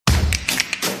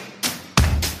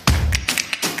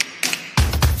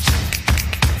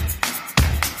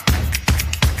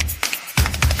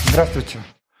Здравствуйте.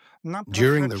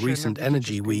 During the recent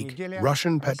Energy Week,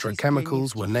 Russian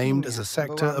petrochemicals were named as a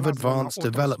sector of advanced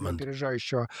development,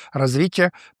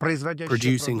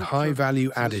 producing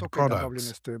high-value added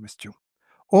products.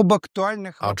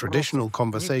 Our traditional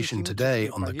conversation today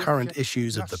on the current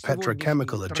issues of the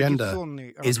petrochemical agenda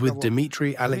is with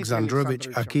Dmitry Alexandrovich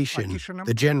Akishin,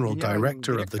 the General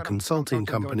Director of the consulting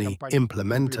company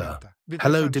Implementa.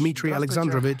 Hello, Dmitry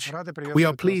Alexandrovich. We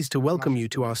are pleased to welcome you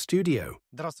to our studio.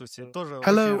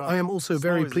 Hello, I am also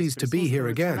very pleased to be here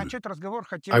again.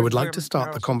 I would like to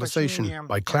start the conversation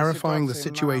by clarifying the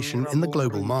situation in the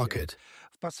global market.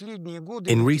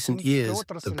 In recent years,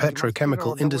 the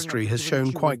petrochemical industry has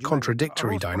shown quite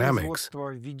contradictory dynamics.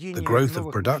 The growth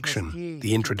of production,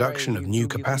 the introduction of new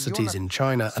capacities in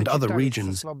China and other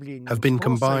regions have been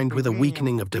combined with a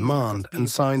weakening of demand and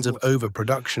signs of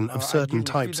overproduction of certain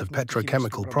types of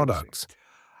petrochemical products.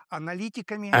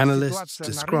 Analysts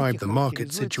describe the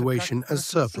market situation as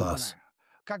surplus.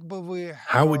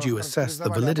 How would you assess the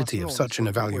validity of such an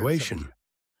evaluation?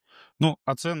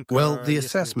 Well, the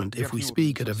assessment, if we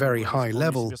speak at a very high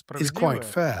level, is quite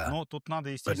fair.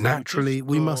 But naturally,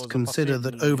 we must consider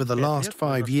that over the last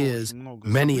 5 years,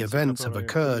 many events have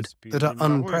occurred that are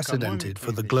unprecedented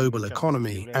for the global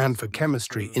economy and for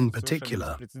chemistry in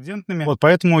particular.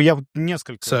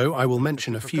 So I will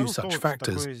mention a few such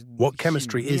factors, what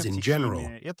chemistry is in general.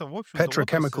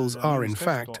 Petrochemicals are, in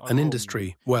fact, an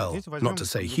industry, well, not to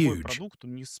say huge.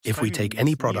 If we take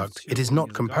any product, it is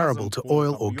not comparable to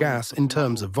oil or gas in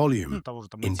terms of volume.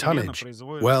 In tonnage,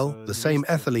 well, the same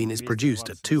ethylene is produced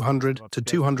at 200 to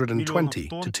 220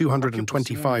 to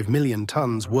 225 million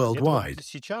tons worldwide.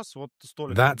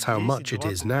 That's how much it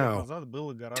is now.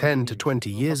 10 to 20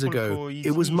 years ago,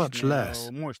 it was much less.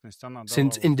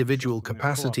 Since individual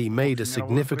capacity made a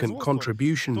significant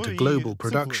contribution to global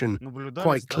production,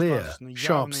 quite clear,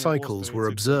 sharp cycles were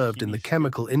observed in the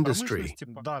chemical industry,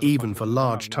 even for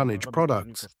large tonnage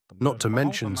products, not to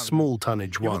mention small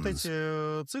tonnage ones.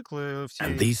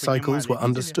 And these cycles were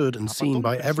understood and seen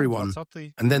by everyone,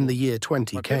 and then the year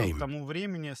 20 came.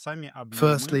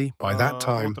 Firstly, by that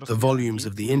time, the volumes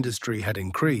of the industry had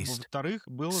increased.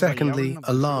 Secondly,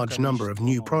 a large number of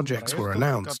new projects were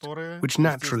announced, which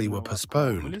naturally were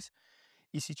postponed.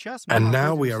 And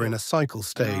now we are in a cycle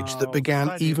stage that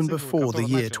began even before the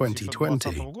year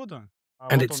 2020.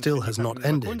 And it still has not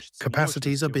ended.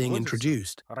 Capacities are being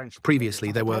introduced.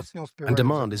 Previously there were, and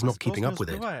demand is not keeping up with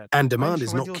it. And demand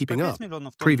is not keeping up.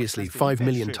 Previously 5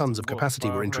 million tons of capacity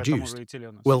were introduced.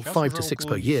 Well, 5 to 6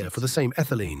 per year for the same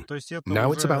ethylene.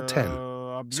 Now it's about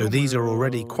 10. So these are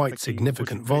already quite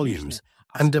significant volumes.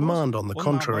 And demand, on the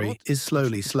contrary, is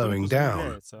slowly slowing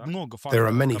down. There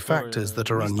are many factors that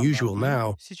are unusual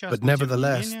now, but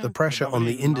nevertheless, the pressure on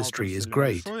the industry is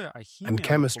great, and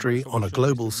chemistry, on a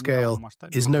global scale,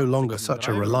 is no longer such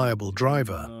a reliable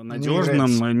driver.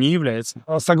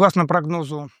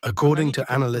 According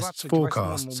to analysts'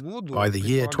 forecasts, by the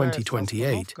year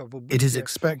 2028, it is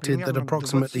expected that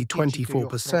approximately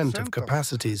 24% of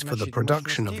capacities for the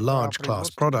production of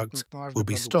large-class products will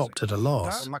be stopped at a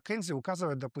loss.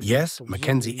 Yes,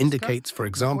 McKinsey indicates, for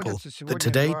example, that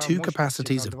today 2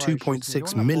 capacities of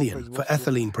 2.6 million for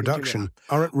ethylene production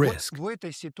are at risk.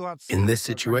 In this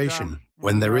situation,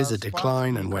 when there is a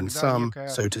decline and when some,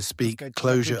 so to speak,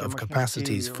 closure of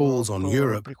capacities falls on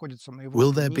Europe,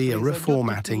 will there be a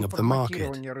reformatting of the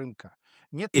market?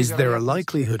 Is there a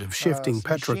likelihood of shifting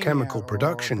petrochemical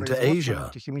production to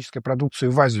Asia?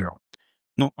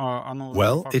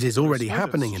 Well, it is already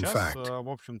happening, in fact.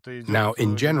 Now,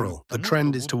 in general, the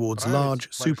trend is towards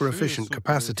large, super-efficient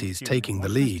capacities taking the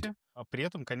lead.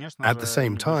 At the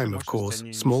same time, of course,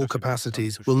 small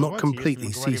capacities will not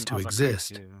completely cease to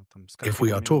exist. If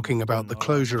we are talking about the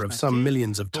closure of some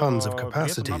millions of tons of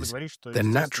capacities,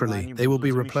 then naturally they will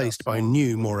be replaced by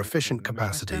new, more efficient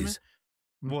capacities.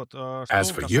 As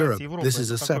for Europe, this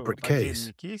is a separate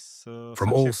case.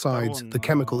 From all sides, the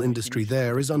chemical industry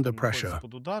there is under pressure.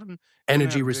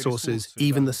 Energy resources,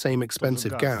 even the same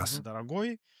expensive gas.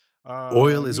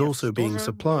 Oil is also being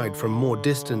supplied from more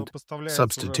distant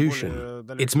substitution.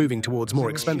 It's moving towards more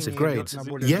expensive grades.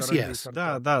 Yes.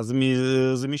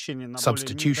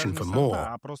 Substitution for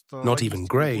more. Not even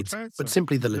grades, but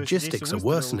simply the logistics are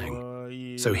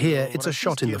worsening. So here it's a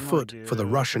shot in the foot for the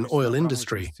Russian oil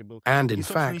industry, and in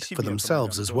fact for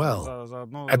themselves as well.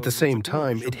 At the same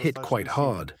time, it hit quite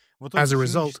hard. As a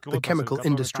result, the chemical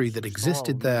industry that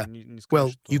existed there,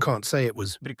 well, you can't say it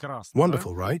was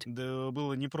wonderful, right?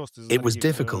 It was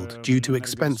difficult due to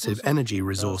expensive energy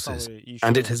resources,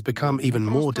 and it has become even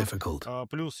more difficult.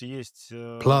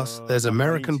 Plus, there's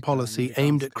American policy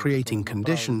aimed at creating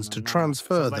conditions to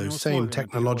transfer those same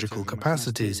technological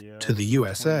capacities to the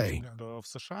USA.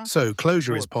 So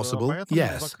closure is possible,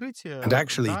 yes. And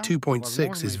actually,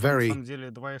 2.6 is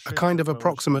a kind of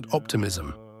approximate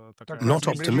optimism. Not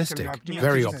optimistic,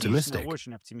 very optimistic.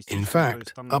 In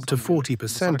fact, up to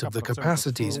 40% of the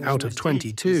capacities out of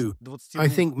 22, I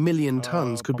think, million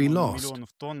tons could be lost.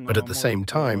 But at the same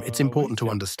time, it's important to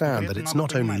understand that it's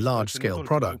not only large-scale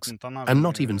products, and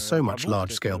not even so much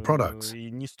large-scale products.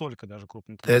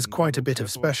 There's quite a bit of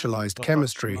specialized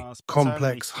chemistry,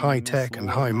 complex, high-tech,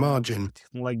 and high-margin,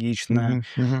 which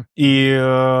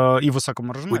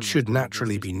should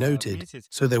naturally be noted,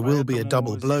 so there will be a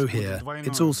double blow here.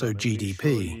 It's also GDP.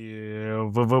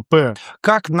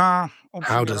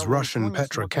 How does Russian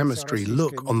petrochemistry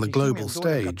look on the global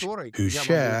stage, whose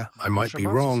share, I might be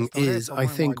wrong, is, I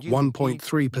think,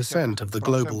 1.3% of the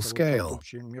global scale?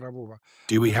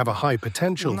 Do we have a high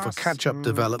potential for catch-up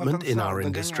development in our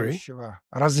industry?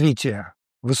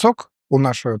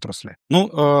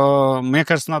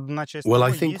 Well,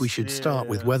 I think we should start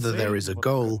with whether there is a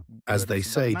goal, as they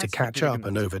say, to catch up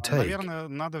and overtake.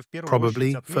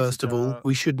 Probably, first of all,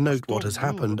 we should note what has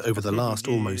happened over the last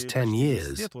almost 10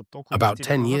 years. About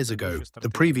 10 years ago, the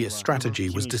previous strategy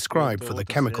was described for the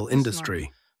chemical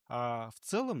industry.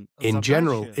 In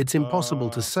general, it's impossible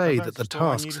to say that the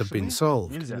tasks have been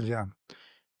solved.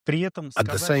 At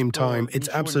the same time, it's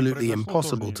absolutely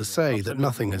impossible to say that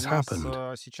nothing has happened.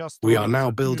 We are now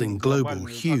building global,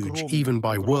 huge, even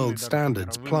by world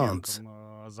standards, plants.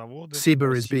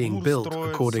 Sibir is being built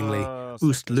accordingly.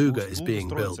 Ust-Luga is being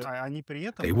built.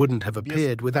 They wouldn't have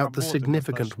appeared without the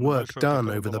significant work done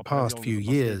over the past few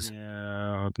years.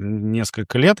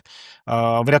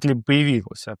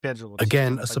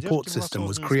 Again, a support system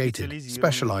was created,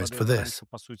 specialized for this.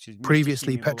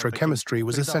 Previously, petrochemistry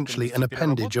was essentially an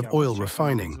appendage of oil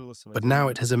refining, but now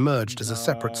it has emerged as a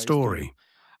separate story.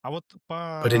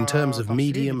 But in terms of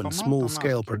medium and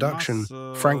small-scale production,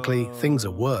 frankly, things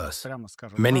are worse.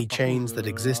 Many chains that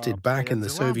existed back in the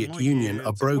Soviet Union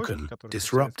are broken,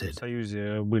 disrupted.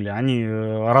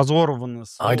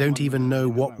 I don't even know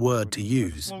what word to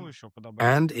use.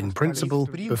 And, in principle,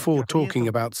 before talking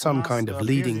about some kind of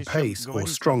leading pace or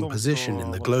strong position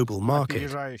in the global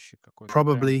market,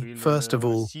 probably, first of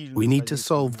all, we need to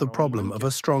solve the problem of a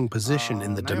strong position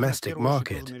in the domestic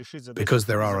market, because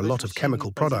there are a lot of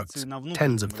chemical products,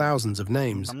 tens of thousands of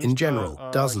names, in general,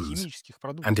 dozens.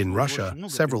 And in Russia,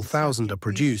 several thousand are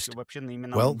produced.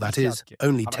 Well, that is,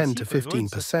 only 10 to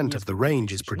 15% of the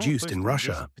range is produced in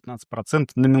Russia.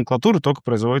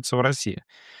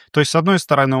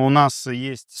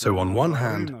 So on one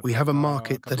hand, we have a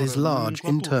market that is large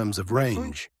in terms of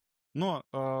range.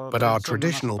 But our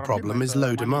traditional problem is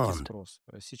low demand.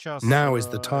 Now is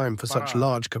the time for such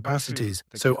large capacities,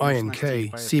 so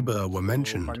INK, Sibir were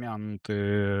mentioned.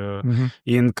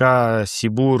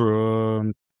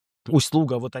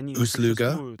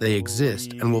 Ust-Luga, they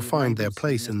exist and will find their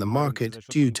place in the market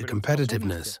due to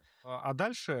competitiveness.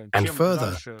 And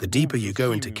further, the deeper you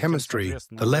go into chemistry,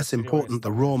 the less important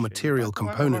the raw material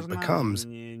component becomes.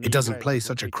 It doesn't play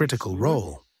such a critical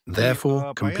role.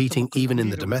 Therefore, competing even in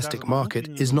the domestic market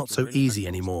is not so easy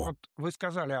anymore.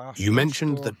 You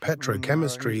mentioned that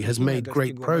petrochemistry has made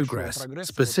great progress,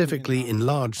 specifically in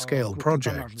large-scale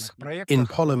projects. In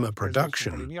polymer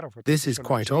production, this is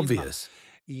quite obvious.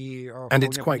 And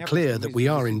it's quite clear that we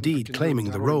are indeed claiming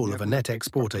the role of a net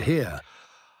exporter here.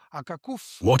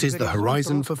 What is the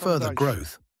horizon for further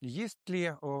growth?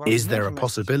 Is there a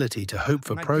possibility to hope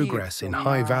for progress in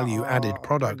high-value-added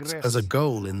products as a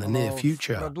goal in the near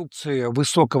future?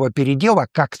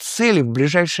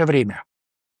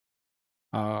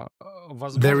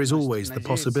 There is always the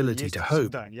possibility to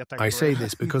hope. I say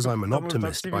this because I'm an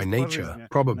optimist by nature,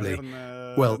 probably,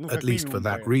 well, at least for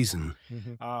that reason.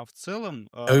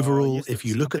 Overall, if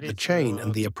you look at the chain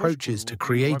and the approaches to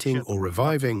creating or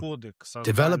reviving,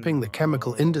 developing the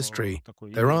chemical industry,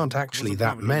 there aren't actually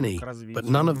that many, but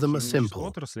none of them are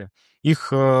simple.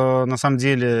 Их на самом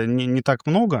деле не так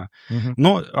много,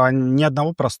 но ни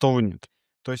одного простого нет.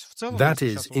 That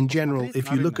is, in general,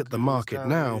 if you look at the market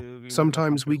now,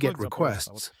 sometimes we get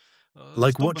requests,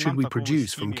 like what should we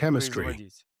produce from chemistry?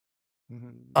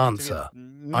 Answer: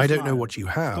 I don't know what you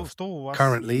have.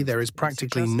 Currently, there is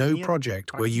practically no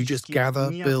project where you just gather,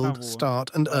 build,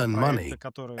 start, and earn money,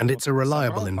 and it's a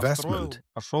reliable investment.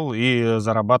 Пошел и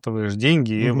зарабатываешь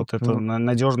деньги, и вот это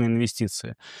надежные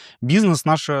инвестиции. Бизнес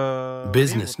наше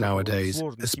Business nowadays,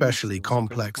 especially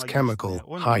complex chemical,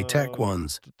 high-tech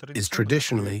ones, is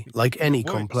traditionally, like any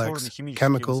complex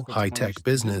chemical, high-tech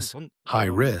business, high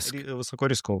risk. высоко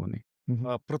рискованный.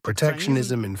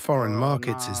 Protectionism in foreign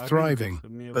markets is thriving,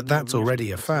 but that's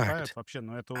already a fact.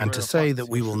 And to say that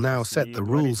we will now set the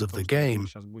rules of the game,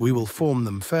 we will form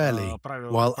them fairly,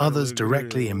 while others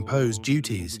directly impose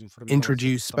duties,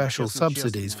 introduce special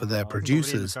subsidies for their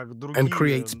producers, and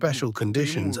create special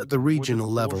conditions at the regional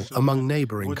level among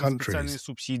neighboring countries.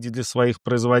 Субсидии для своих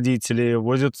производителей,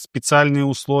 вводят специальные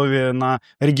условия на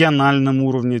региональном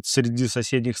уровне среди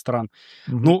соседних стран.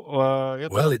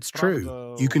 Well, it's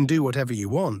true. You can do whatever you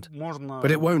want, but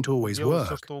it won't always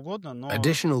work.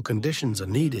 Additional conditions are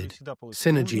needed.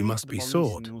 Synergy must be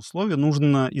sought.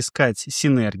 Нужно искать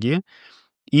синергии.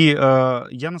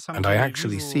 And I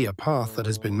actually see a path that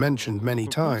has been mentioned many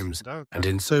times, and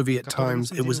in Soviet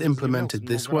times it was implemented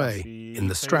this way. In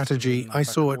the strategy, I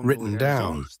saw it written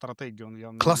down.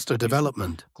 Cluster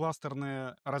development.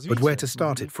 But where to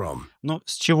start it from?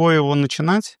 С чего его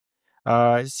начинать?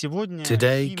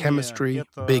 Today, chemistry,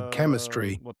 big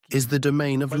chemistry, is the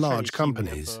domain of large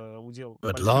companies.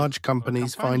 But large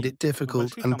companies find it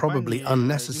difficult and probably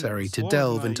unnecessary to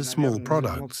delve into small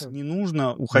products. Не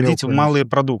нужно уходить в малые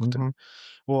продукты.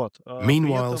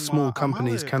 Meanwhile, small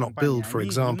companies cannot build, for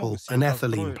example, an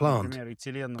ethylene plant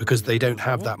because they don't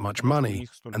have that much money,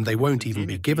 and they won't even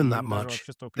be given that much.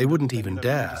 They wouldn't even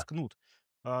dare.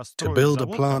 To build a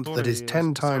plant that is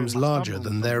 10 times larger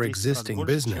than their existing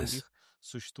business.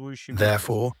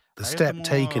 Therefore, the step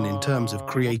taken in terms of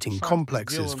creating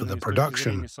complexes for the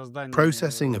production,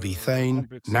 processing of ethane,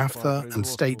 naphtha, and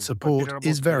state support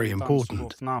is very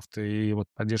important.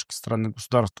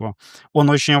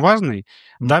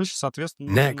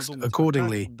 Next,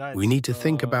 accordingly, we need to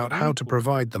think about how to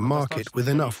provide the market with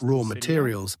enough raw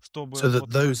materials so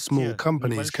that those small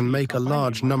companies can make a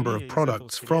large number of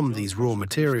products from these raw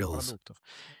materials.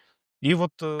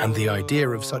 And the idea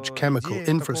of such chemical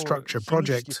infrastructure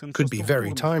projects could be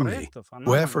very timely,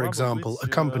 where, for example, a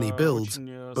company builds,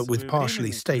 but with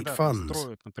partially state funds.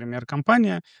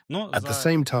 At the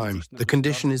same time, the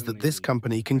condition is that this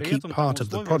company can keep part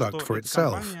of the product for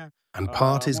itself, and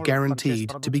part is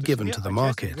guaranteed to be given to the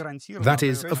market. That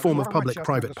is a form of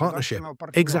public-private partnership.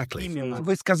 Exactly.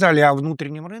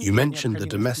 You mentioned the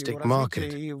domestic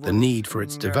market, the need for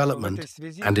its development,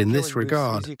 and in this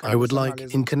regard, I would like,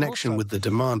 in connection with the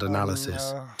demand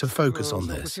analysis, to focus on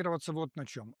this.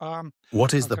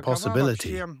 What is the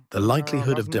possibility, the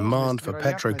likelihood of demand for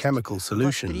petrochemical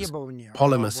solutions,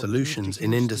 polymer solutions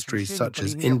in industries such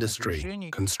as industry,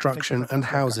 construction and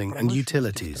housing and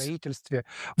utilities?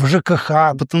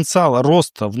 Потенциал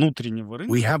роста внутреннего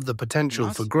рынка. We have the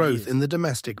potential for growth in the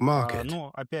domestic market.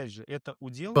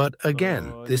 But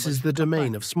again, this is the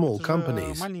domain of small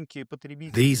companies.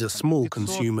 These are small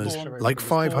consumers, like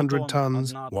 500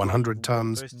 tons, 100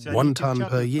 tons, 1 ton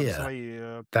per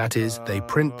year. That is, they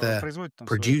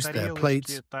produce their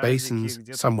plates, basins,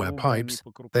 somewhere pipes.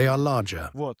 They are larger.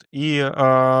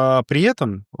 При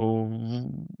этом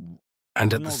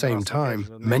And at the same time,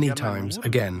 many times,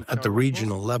 again, at the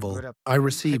regional level, I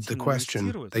received the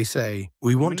question, they say,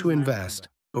 we want to invest,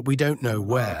 but we don't know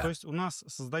where.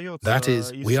 That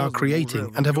is, we are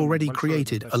creating and have already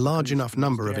created a large enough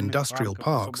number of industrial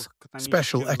parks,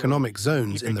 special economic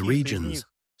zones in the regions.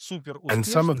 And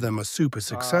some of them are super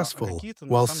successful,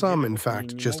 while some, in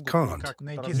fact, just can't.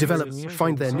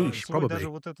 Find their niche, probably.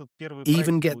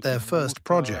 Even get their first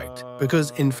project, because,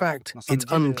 in fact, it's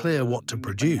unclear what to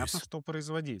produce.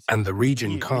 And the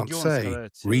region can't say,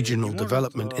 regional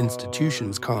development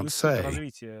institutions can't say,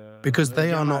 because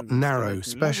they are not narrow,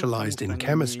 specialized in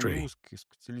chemistry.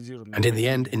 And in the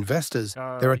end, investors,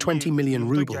 there are 20 million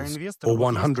rubles, or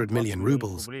 100 million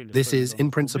rubles. This is, in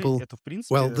principle,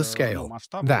 well, the scale.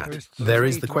 There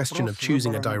is the question of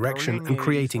choosing a direction and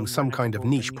creating some kind of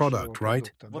niche product,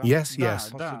 right? Yes.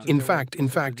 In fact,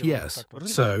 yes.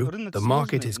 So, the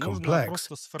market is complex.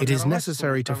 It is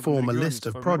necessary to form a list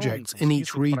of projects in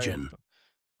each region.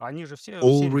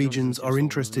 All regions are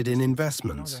interested in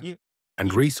investments.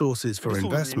 and resources for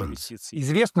investments.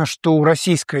 Известно, что у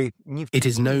российской нефти It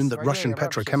is known есть that своя Russian иерархия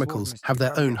petrochemicals сложности have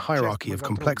their own проблем. Часть hierarchy мы of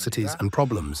затронули, complexities да? and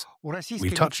problems. У We российской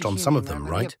touched on some нефтехимии, of them,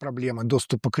 наверное, нет right? проблемы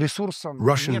доступа к ресурсам,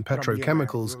 Russian нет проблемы,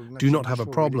 petrochemicals do значит, not have a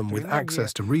дешевой problem with электроэнергии.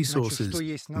 access to Значит, что resources,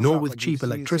 есть на nor with Западе в cheap связи с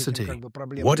этим electricity.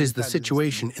 проблемы What is the рентабельности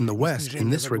situation in the и West in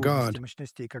снижения this regard? загруженности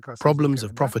мощностей как раз Problems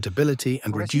возникают, of да? profitability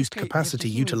and У reduced российской capacity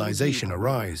нефтехимии другие utilization проблемы.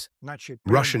 arise. Значит,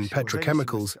 прежде Russian всего, petrochemicals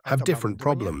зависимость от have different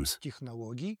оборудования, problems.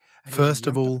 технологий, First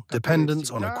of реагентов, all, которые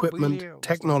dependence on всегда equipment, были в основном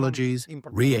technologies,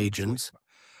 импортного reagents, свойства.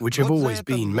 which have Вот за always этот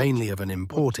been год, mainly of an вот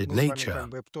imported мы с вами nature. как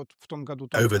бы в том году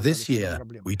тоже Over касались this этой year,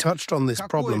 проблемы. we touched on this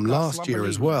problem Какое-то last year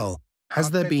as ослабление well. Has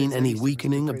от there этой been any зависимости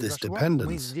weakening of this произошло? Мы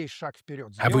dependence? здесь шаг вперед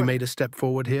Have we сделали. made a step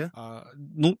forward here?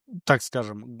 Ну, так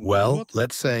скажем, Well, год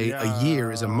let's say a year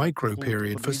is a для micro какого-то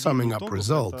period for подведения summing up итогов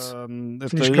results.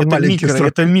 Слишком маленький срок.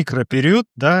 это микропериод,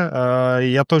 да.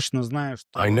 Я точно знаю,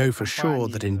 I что know for sure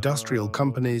that industrial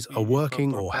companies are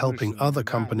working or helping other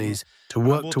companies to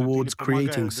work towards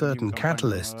creating certain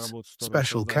catalysts,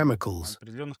 special chemicals.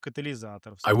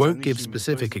 I won't give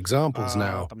specific examples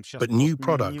now, but new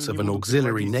products of an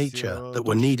auxiliary nature that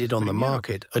were needed on the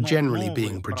market are generally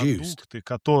being produced.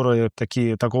 Которые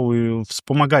такого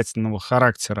вспомогательного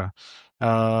характера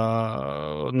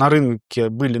на рынке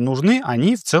были нужны,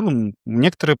 они в целом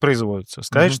некоторые производятся.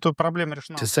 Сказать, что проблема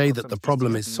решена To say that the 100%,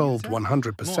 problem is естественно, solved нельзя,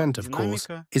 100%, of course,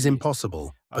 динамика is есть.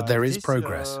 impossible, but there is Здесь,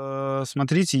 progress.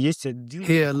 смотрите, есть один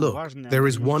Here, такой look, важный there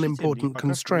is one ограничитель, и important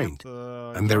пока что нет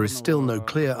constraint, and there is still no явного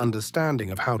clear understanding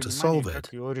of how to понимания, solve как it.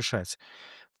 его решать.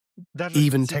 Даже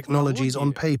Even technologies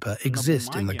on технологии paper на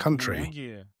exist in the бумаге country,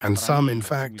 многие and some, in сохранились,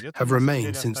 fact, где-то have на самом remained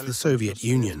деле since the остались только Soviet с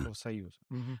Union. Советского Союза.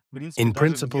 В принципе, In даже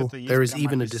principle, где-то there есть is прямо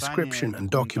even a описание, description and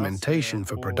документация documentation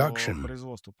for по production.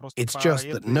 производству. Просто It's по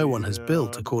just that no one has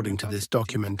built этой according to this документации, по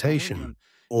тем documentation, технологиям,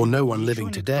 or no one ничего living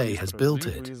никто не today has строил, built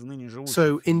it. из ныне живущих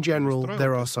So, in не general, строил.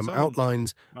 there То are есть в some целом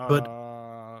outlines,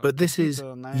 but this is,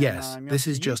 yes, this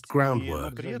is just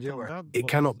groundwork. It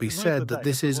cannot be said that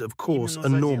this is, of course, a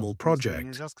normal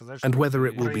project, and whether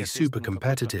it will be super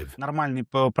competitive. Нормальный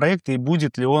проект, и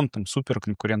будет ли он там супер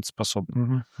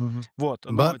конкурентоспособным.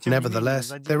 But,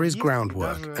 nevertheless, there is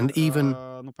groundwork, and even,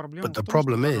 but the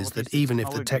problem is that even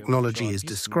if the technology is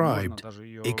described,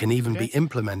 it can even be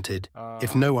implemented.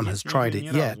 If no one has tried it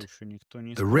yet,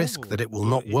 the risk that it will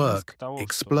not work,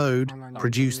 explode,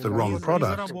 produce the wrong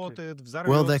product,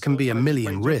 well, there can be a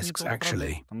million risks,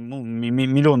 actually.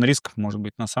 Миллион рисков, может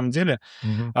быть, на самом деле.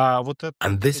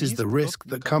 And this is the risk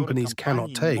that companies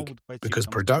cannot take, because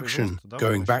production,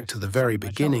 going back to the very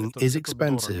beginning, is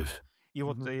expensive.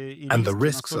 And the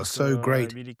risks are so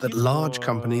great that large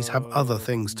companies have other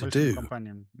things to do.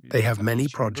 They have many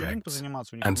projects,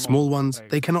 and small ones,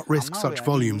 they cannot risk such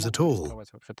volumes at all.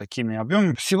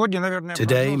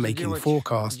 Today, making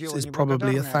forecasts is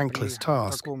probably a thankless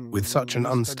task, with such an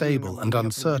unstable and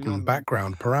uncertain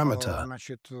background parameter,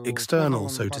 external,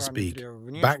 so to speak,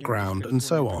 background, and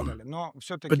so on.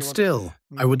 But still,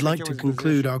 I would like to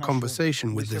conclude our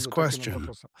conversation with this question.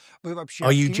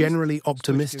 Are you generally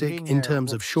optimistic in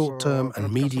terms of short-term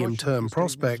and medium-term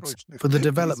prospects for the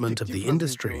development of the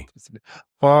industry?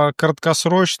 По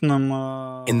краткосрочным,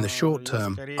 In the short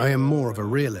term, I am more of a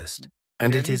realist,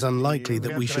 and it is unlikely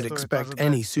that we should expect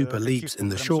any super leaps in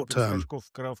the short term,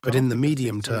 but in the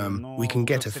medium term, we can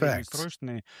get effects.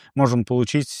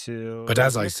 But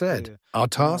as I said, our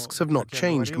tasks have not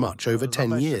changed much over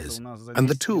 10 years, and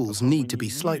the tools need to be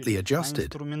slightly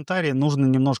adjusted. Нужно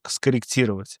немножко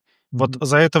скорректировать. Вот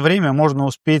за это время можно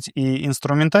успеть и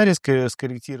инструментарий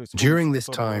скорректировать. During this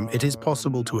time, it is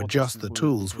possible to adjust the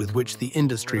tools with which the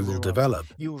industry will develop,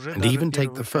 and even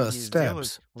take the first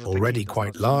steps, already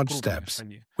quite large steps,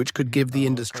 which could give the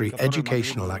industry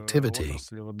educational activity.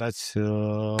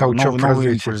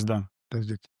 Новый импульс, да.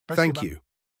 Thank you.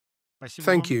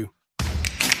 Thank you.